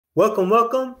Welcome.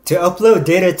 To upload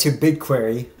data to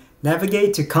BigQuery,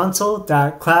 navigate to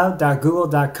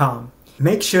console.cloud.google.com.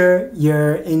 Make sure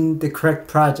you're in the correct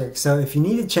project. So if you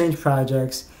need to change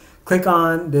projects, click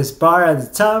on this bar at the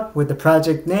top with the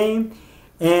project name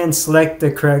and select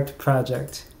the correct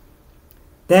project.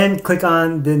 Then click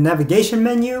on the navigation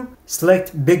menu,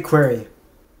 select BigQuery.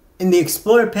 In the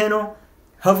Explorer panel,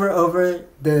 hover over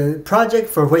the project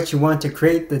for which you want to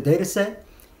create the dataset.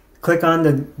 Click on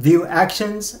the View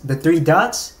Actions, the three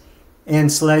dots,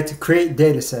 and select Create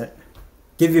Dataset.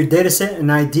 Give your dataset an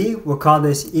ID. We'll call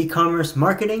this e-commerce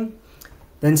marketing.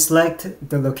 Then select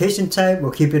the location type.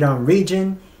 We'll keep it on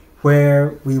region,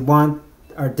 where we want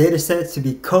our dataset to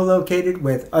be co-located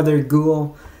with other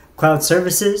Google Cloud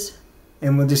services.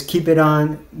 And we'll just keep it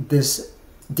on this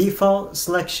default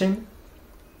selection.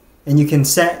 And you can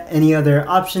set any other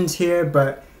options here,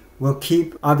 but we'll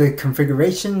keep all the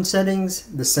configuration settings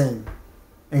the same.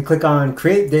 And click on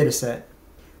Create Dataset.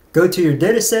 Go to your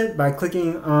dataset by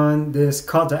clicking on this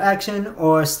call to action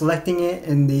or selecting it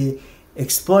in the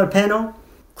Explorer panel.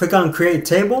 Click on Create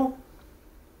Table.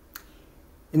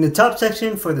 In the top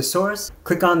section for the source,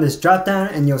 click on this drop down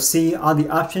and you'll see all the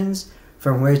options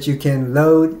from which you can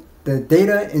load the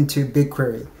data into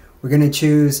BigQuery. We're going to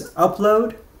choose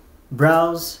Upload,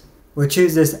 Browse. We'll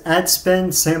choose this Ad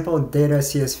Spend Sample Data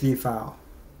CSV file.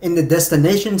 In the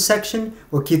destination section,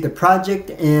 we'll keep the project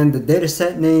and the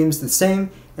dataset names the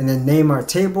same and then name our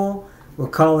table. We'll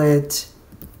call it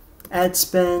Ad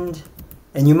Spend,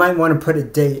 and you might want to put a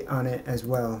date on it as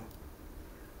well.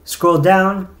 Scroll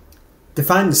down,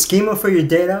 define the schema for your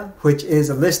data, which is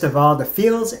a list of all the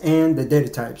fields and the data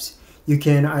types. You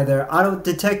can either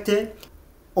auto-detect it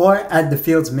or add the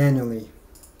fields manually.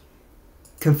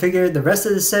 Configure the rest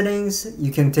of the settings.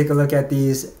 You can take a look at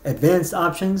these advanced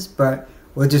options, but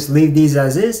we'll just leave these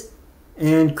as is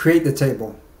and create the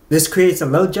table. This creates a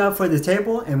load job for the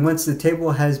table, and once the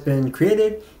table has been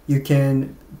created, you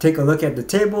can take a look at the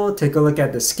table, take a look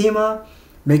at the schema,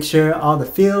 make sure all the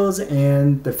fields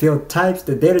and the field types,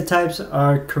 the data types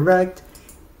are correct,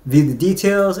 view the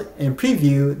details, and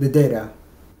preview the data.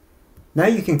 Now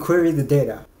you can query the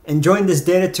data and join this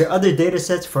data to other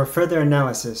datasets for further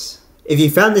analysis. If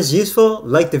you found this useful,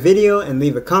 like the video and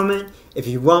leave a comment. If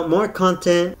you want more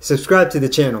content, subscribe to the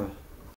channel.